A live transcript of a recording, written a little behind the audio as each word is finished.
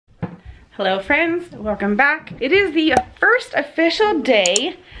Hello friends, welcome back. It is the first official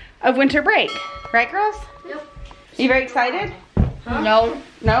day of winter break, right girls? Yep. Are you very excited? Huh? No.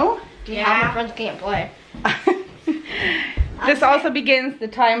 No? Yeah, my friends can't play. This also begins the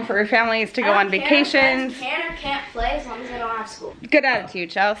time for families to go on vacations. Can or can't play as long as they don't have school. Good attitude,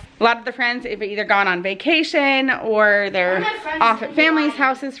 Chelsea. A lot of the friends have either gone on vacation or they're off at families'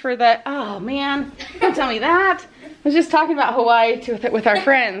 houses for the, oh man, don't tell me that. I was just talking about Hawaii with our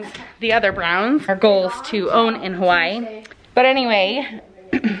friends, the other Browns. Our goal is to own in Hawaii. But anyway,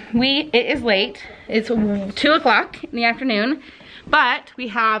 it is late. It's 2 o'clock in the afternoon, but we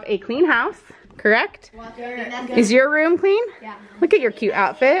have a clean house. Correct? Is your room clean? Yeah. Look at your cute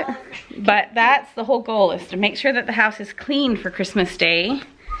outfit. But that's the whole goal, is to make sure that the house is clean for Christmas Day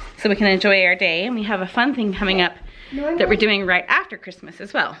so we can enjoy our day. And we have a fun thing coming up that we're doing right after Christmas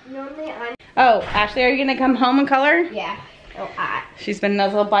as well. Oh, Ashley, are you gonna come home and color? Yeah. She's been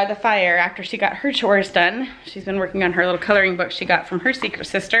nuzzled by the fire after she got her chores done. She's been working on her little coloring book she got from her secret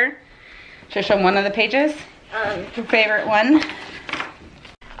sister. Should I show one of the pages? Her favorite one.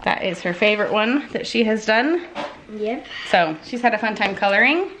 That is her favorite one that she has done. Yep. So she's had a fun time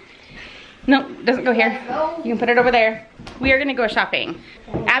coloring. No, doesn't go here. You can put it over there. We are gonna go shopping.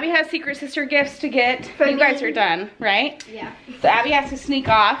 Abby has secret sister gifts to get. You guys are done, right? Yeah. So Abby has to sneak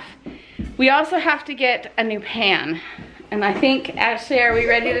off. We also have to get a new pan. And I think, Ashley, are we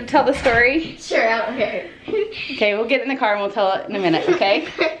ready to tell the story? Sure, I don't care. Okay, we'll get in the car and we'll tell it in a minute, okay?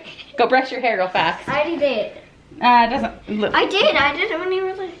 Go brush your hair real fast. I already did. It doesn't look. I did it when you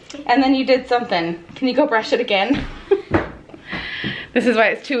were like. And then you did something. Can you go brush it again? This is why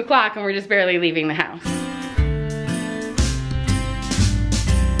it's 2 o'clock and we're just barely leaving the house.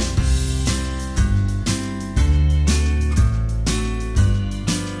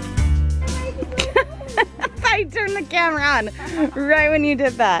 I turned the camera on right when you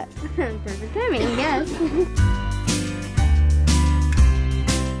did that. Perfect timing, yes.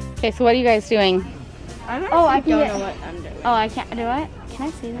 Okay, so what are you guys doing? Oh, I don't know what I'm doing. Oh, I can't do it? Can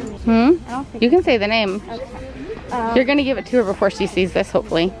I see the name? Hmm? I don't think You can say the name. Okay. You're gonna give it to her before she sees this,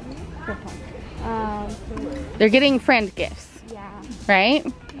 hopefully. They're getting friend gifts, yeah. right?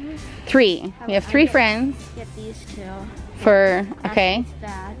 3. We have 3 friends Get these two. for, okay.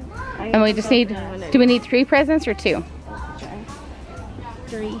 Dad. And we just need, do we need 3 presents or 2?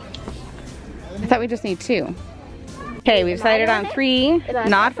 3. I thought we just need 2. Okay, we decided on 3,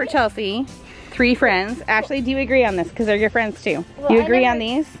 not for Chelsea. 3 friends. Ashley, do you agree on this? Because they're your friends too. Well, You agree on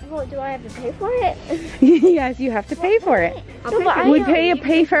these? Well, do I have to pay for it? Yes, you have to pay for it. We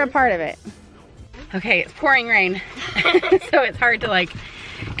pay for a part of it. Okay, it's pouring rain. So it's hard to like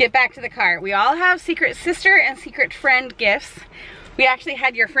get back to the car. We all have secret sister and secret friend gifts. We actually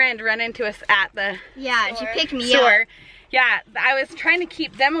had your friend run into us at the Yeah, she picked me store. up. Yeah, I was trying to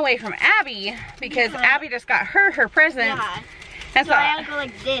keep them away from Abby because Abby just got her present. Yeah. And So I had to go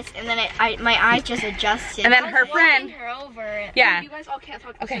like this, and then my eyes just adjusted. And then her friend. Her over. Yeah. You guys all can't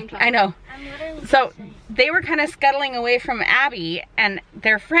talk at the same time. I know. I'm literally So they were kind of scuttling away from Abby, and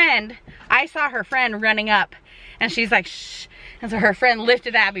their friend, I saw her friend running up, and she's like, shh. And so her friend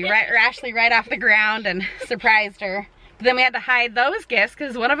lifted Abby, Ashley right off the ground and surprised her. But then we had to hide those gifts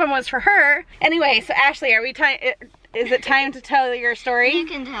because one of them was for her. Anyway, so Ashley, is it time to tell your story? You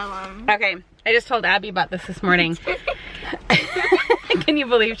can tell them. Okay, I just told Abby about this morning. Can you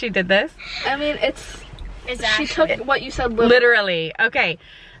believe she did this? I mean, she took what you said literally. Okay,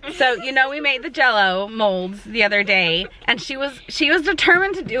 so you know we made the Jell-O molds the other day, and she was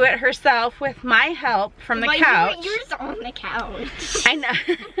determined to do it herself with my help from the couch. You were just on the couch. I know.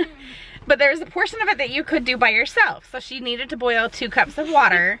 But there's a portion of it that you could do by yourself. So she needed to boil 2 cups of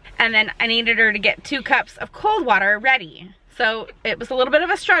water, and then I needed her to get 2 cups of cold water ready. So it was a little bit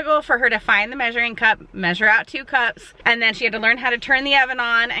of a struggle for her to find the measuring cup, measure out 2 cups, and then she had to learn how to turn the oven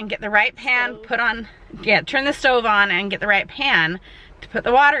on and get the right pan, turn the stove on and get the right pan to put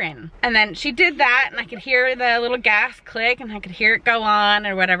the water in. And then she did that, and I could hear the little gas click, and I could hear it go on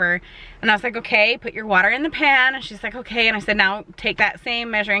or whatever. And I was like, okay, put your water in the pan. And she's like, okay. And I said, now take that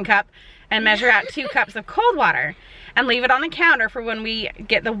same measuring cup and measure out 2 cups of cold water and leave it on the counter for when we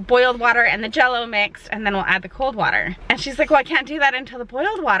get the boiled water and the Jell-O mixed, and then we'll add the cold water. And she's like, well, I can't do that until the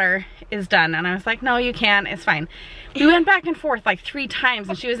boiled water is done. And I was like, no, you can, it's fine. We went back and forth like 3 times,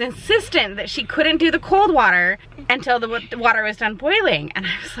 and she was insistent that she couldn't do the cold water until the water was done boiling. And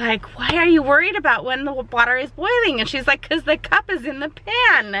I was like, why are you worried about when the water is boiling? And she's like, because the cup is in the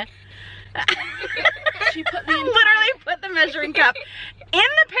pan. She literally put the measuring cup in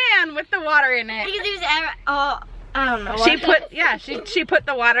the pan with the water in it. Because there's I don't know. She put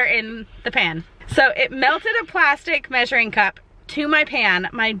the water in the pan. So it melted a plastic measuring cup to my pan,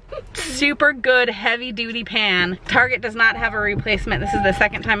 my super good heavy duty pan. Target does not have a replacement. This is the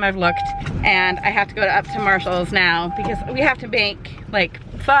second time I've looked, and I have to go up to Marshall's now because we have to make like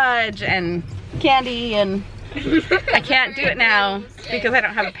fudge and candy, and I can't do it now because I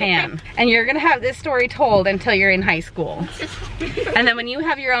don't have a pan. And you're gonna have this story told until you're in high school. And then when you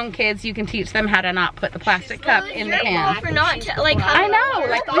have your own kids, you can teach them how to not put the plastic cup in the pan. For not like I know,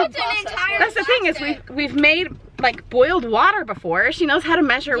 like that's the thing is we've made like boiled water before. She knows how to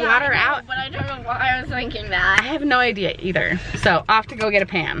measure water out. But I don't know why I was thinking that. I have no idea either. So off to go get a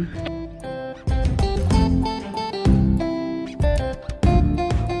pan.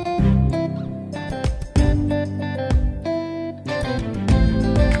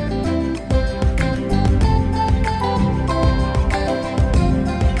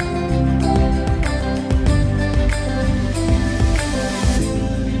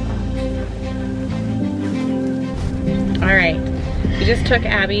 We just took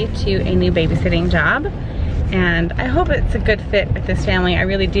Abby to a new babysitting job, and I hope it's a good fit with this family. I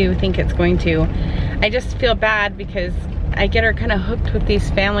really do think it's going to. I just feel bad because I get her kind of hooked with these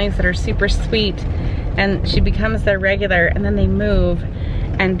families that are super sweet, and she becomes their regular, and then they move.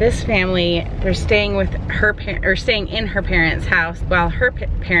 And this family, they're staying with her or staying in her parents' house while her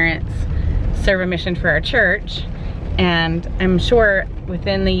parents serve a mission for our church. And I'm sure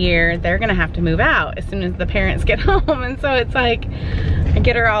within the year they're gonna have to move out as soon as the parents get home. And so it's like, I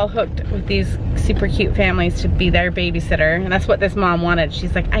get her all hooked with these super cute families to be their babysitter. And that's what this mom wanted.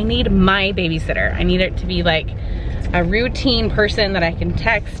 She's like, I need my babysitter. I need it to be like a routine person that I can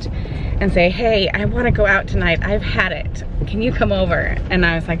text and say, hey, I wanna go out tonight. I've had it. Can you come over? And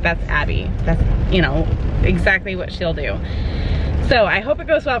I was like, that's Abby. That's, you know, exactly what she'll do. So I hope it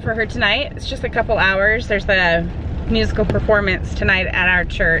goes well for her tonight. It's just a couple hours. There's the musical performance tonight at our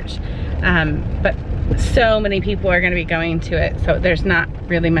church, but so many people are going to be going to it, so there's not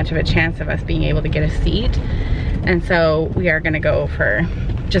really much of a chance of us being able to get a seat. And so we are going to go for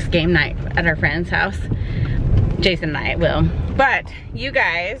just game night at our friend's house. Jason and I will. But you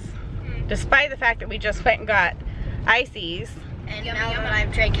guys, despite the fact that we just went and got ices, and now that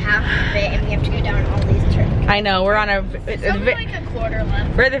I've drank half of it and we have to go down all these trips. I know, we're on like a quarter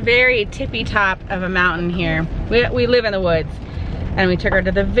left. We're at the very tippy top of a mountain here. We live in the woods, and we took her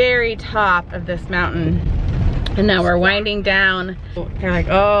to the very top of this mountain, and now we're winding down. They're like,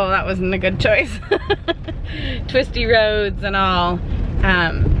 oh, that wasn't a good choice. Twisty roads and all.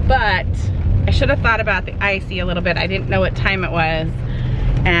 But I should have thought about the icy a little bit. I didn't know what time it was,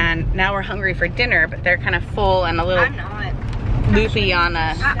 and now we're hungry for dinner, but they're kind of full and a little loopy on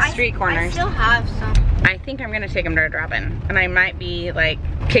street corners. I still have some. I think I'm gonna take him to a drop-in, and I might be like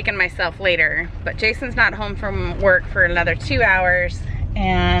kicking myself later, but Jason's not home from work for another 2 hours,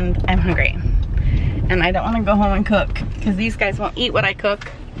 and I'm hungry. And I don't wanna go home and cook, because these guys won't eat what I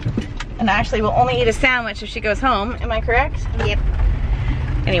cook, and Ashley will only eat a sandwich if she goes home. Am I correct? Yep.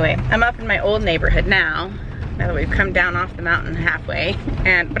 Anyway, I'm up in my old neighborhood now that we've come down off the mountain halfway,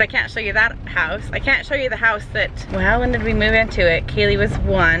 but I can't show you that house. I can't show you the house that, well, when did we move into it? Kaylee was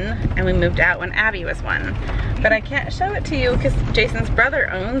 1, and we moved out when Abby was 1. But I can't show it to you because Jason's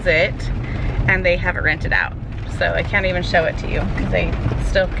brother owns it, and they have it rented out. So I can't even show it to you because they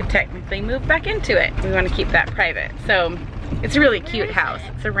still could technically move back into it. We want to keep that private. So it's a really cute house.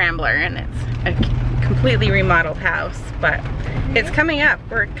 It's a rambler, and it's a completely remodeled house, but it's coming up.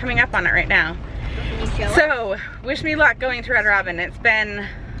 We're coming up on it right now. So, wish me luck going to Red Robin. It's been,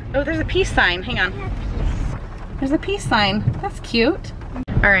 oh, there's a peace sign, hang on. There's a peace sign, that's cute.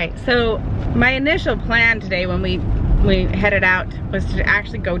 All right, so my initial plan today when we headed out was to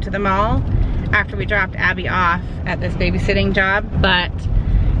actually go to the mall after we dropped Abby off at this babysitting job, but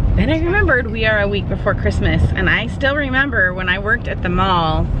then I remembered we are a week before Christmas, and I still remember when I worked at the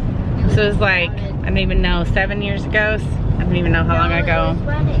mall. This was like, I don't even know, 7 years ago? I don't even know how long ago.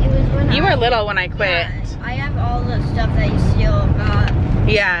 You were little when I quit. Yeah, I have all the stuff that you still got.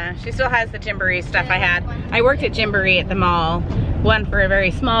 Yeah, she still has the Gymboree stuff I had. I worked at Gymboree at the mall. 1 for a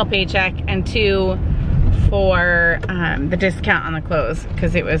very small paycheck, and 2 for the discount on the clothes,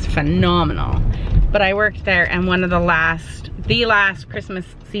 because it was phenomenal. But I worked there, and one of the last Christmas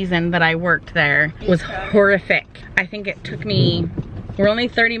season that I worked there was horrific. I think it took me, we're only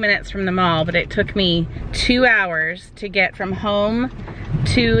 30 minutes from the mall, but it took me 2 hours to get from home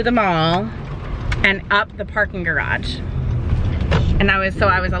to the mall and up the parking garage. And I was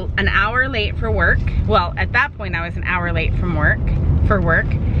an hour late for work. Well, at that point I was an hour late from work.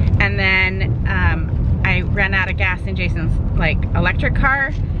 And then I ran out of gas in Jason's like electric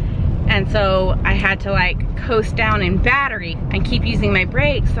car, And so I had to like coast down in battery and keep using my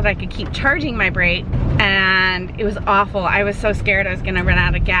brake so that I could keep charging my brake. And it was awful. I was so scared I was gonna run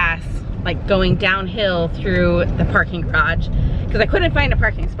out of gas, like going downhill through the parking garage, because I couldn't find a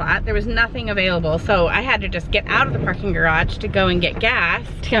parking spot. There was nothing available. So I had to just get out of the parking garage to go and get gas,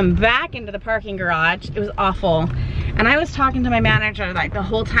 to come back into the parking garage. It was awful. And I was talking to my manager like the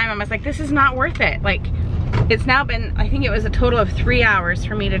whole time. I was like, this is not worth it. Like, it's now been, I think it was a total of 3 hours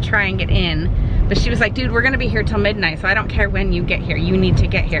for me to try and get in. But she was like, dude, we're gonna be here till midnight, so I don't care when you get here, you need to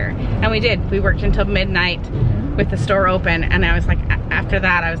get here. And we did. We worked until midnight with the store open, and I was like, after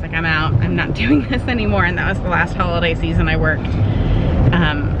that, I was like, I'm out. I'm not doing this anymore. And that was the last holiday season I worked.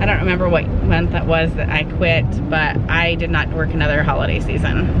 I don't remember what month that was that I quit, but I did not work another holiday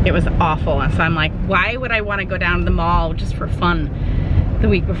season. It was awful. And so I'm like, why would I want to go down to the mall just for fun the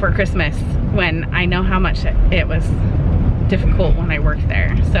week before Christmas when I know how much it was difficult when I worked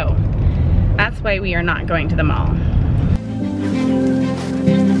there? So that's why we are not going to the mall.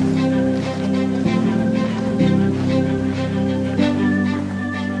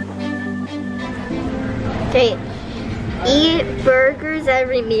 Okay, eat burgers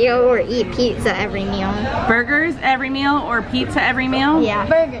every meal or eat pizza every meal? Burgers every meal or pizza every meal? Yeah.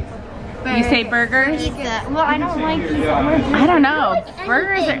 Burgers. You say burgers? Pizza. Well, I don't like pizza. I don't know.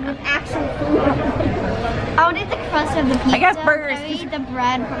 Burgers are... with actual food. I'll eat the crust of the pizza. I guess burgers. I eat the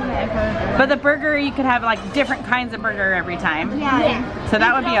bread from the burger. But the burger, you could have like different kinds of burger every time. Yeah. So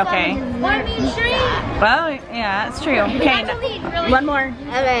that would be okay. Well, yeah, it's true. Okay, one more.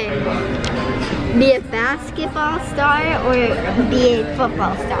 Okay. Be a basketball star or be a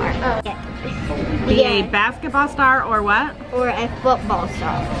football star? Be a basketball star or what? Or a football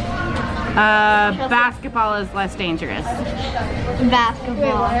star. Basketball is less dangerous.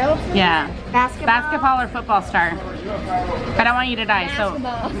 Basketball. Yeah. Basketball? Basketball or football star? I don't want you to die,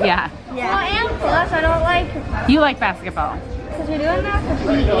 Basketball. so yeah. Well, and plus, I don't like, You like basketball. because we're doing that for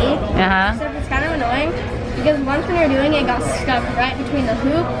PE, Uh-huh. so it's kind of annoying, because once when we were doing it, it got stuck right between the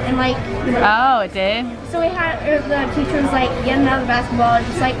hoop and like, Oh, it did? so we had, the teacher was like, get another basketball,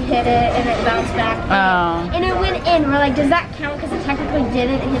 just like hit it, and it bounced back. Oh. And it went in. We're like, does that count? Because it technically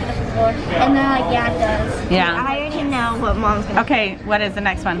didn't hit the floor. And they're like, yeah, it does. Yeah. I already know what mom's gonna Okay, what is the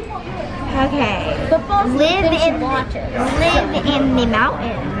next one? Okay. Football's Live in the watches.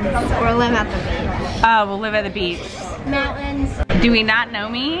 mountains or live at the beach. Oh, we'll live at the beach. Mountains. Do we not know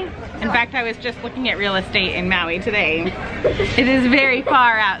me? In fact, I was just looking at real estate in Maui today. It is very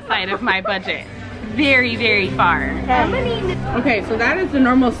far outside of my budget. Very, very far. Okay, so that is the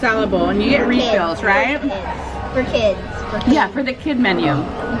normal salad bowl, and you get refills, right? For kids. Yeah, for the kid menu.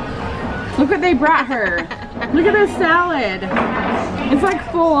 Look what they brought her. Look at this salad. It's like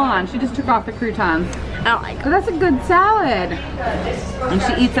full on. She just took off the croutons. I don't like it. But that's a good salad. And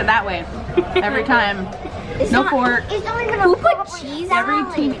she eats it that way every time. No fork. It's not even who put cheese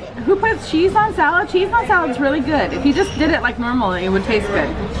on it? Who puts cheese on salad? Cheese on salad's really good. If you just did it like normal, it would taste good.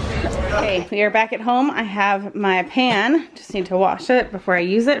 Okay, we are back at home. I have my pan. Just need to wash it before I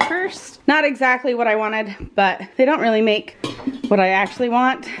use it first. Not exactly what I wanted, but they don't really make what I actually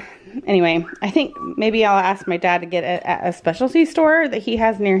want. Anyway, I think maybe I'll ask my dad to get it at a specialty store that he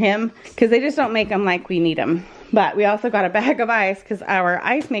has near him, because they just don't make them like we need them. But we also got a bag of ice because our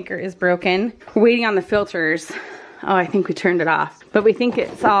ice maker is broken. We're waiting on the filters. Oh, I think we turned it off. But we think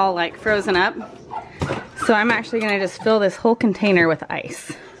it's all like frozen up. So I'm actually gonna just fill this whole container with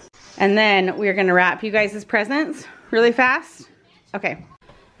ice. And then we're gonna wrap you guys' presents really fast. Okay.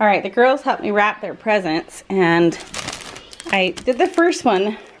 All right, the girls helped me wrap their presents, and I did the first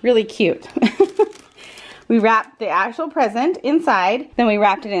one really cute. We wrapped the actual present inside, then we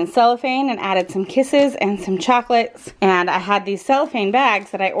wrapped it in cellophane and added some kisses and some chocolates. And I had these cellophane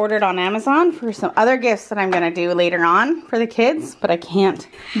bags that I ordered on Amazon for some other gifts that I'm gonna do later on for the kids, but I can't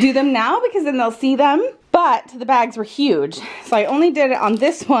do them now because then they'll see them. But the bags were huge, so I only did it on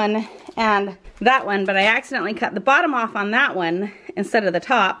this one and that one, but I accidentally cut the bottom off on that one instead of the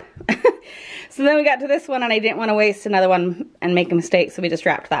top. So then we got to this one and I didn't want to waste another one and make a mistake, so we just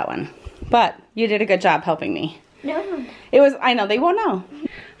wrapped that one. But you did a good job helping me. No. It was, I know, they won't know.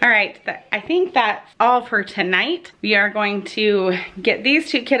 All right, I think that's all for tonight. We are going to get these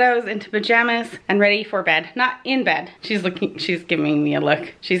two kiddos into pajamas and ready for bed. Not in bed. She's giving me a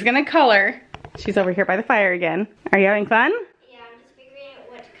look. She's gonna color. She's over here by the fire again. Are you having fun? Yeah, I'm just figuring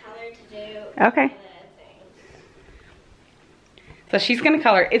out what color to do. Okay. So she's gonna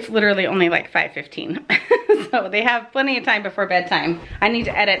color. It's literally only like 5:15. So they have plenty of time before bedtime. I need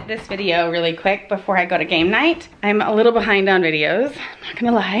to edit this video really quick before I go to game night. I'm a little behind on videos, I'm not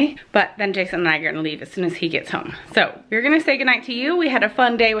gonna lie. But then Jason and I are gonna leave as soon as he gets home. So we're gonna say goodnight to you. We had a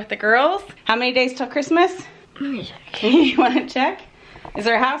fun day with the girls. How many days till Christmas? You wanna check? Is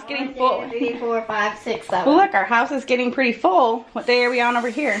our house getting full? 1, 2, 3, 4, 5, 6, 7. Well, look, our house is getting pretty full. What day are we on over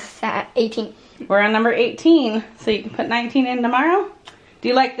here? 18. We're on number 18, so you can put 19 in tomorrow. Do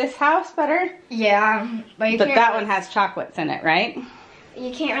you like this house better? Yeah, but that one has chocolates in it, right?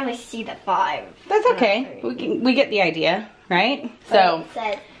 You can't really see the 5. That's okay. We get the idea, right? So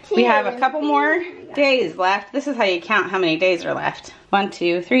we have a couple more days left. This is how you count how many days are left. 1,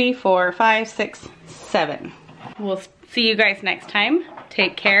 2, 3, 4, 5, 6, 7. We'll see you guys next time.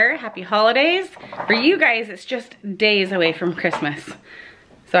 Take care. Happy holidays. For you guys, it's just days away from Christmas.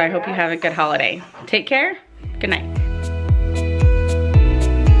 So I hope you have a good holiday. Take care. Good night.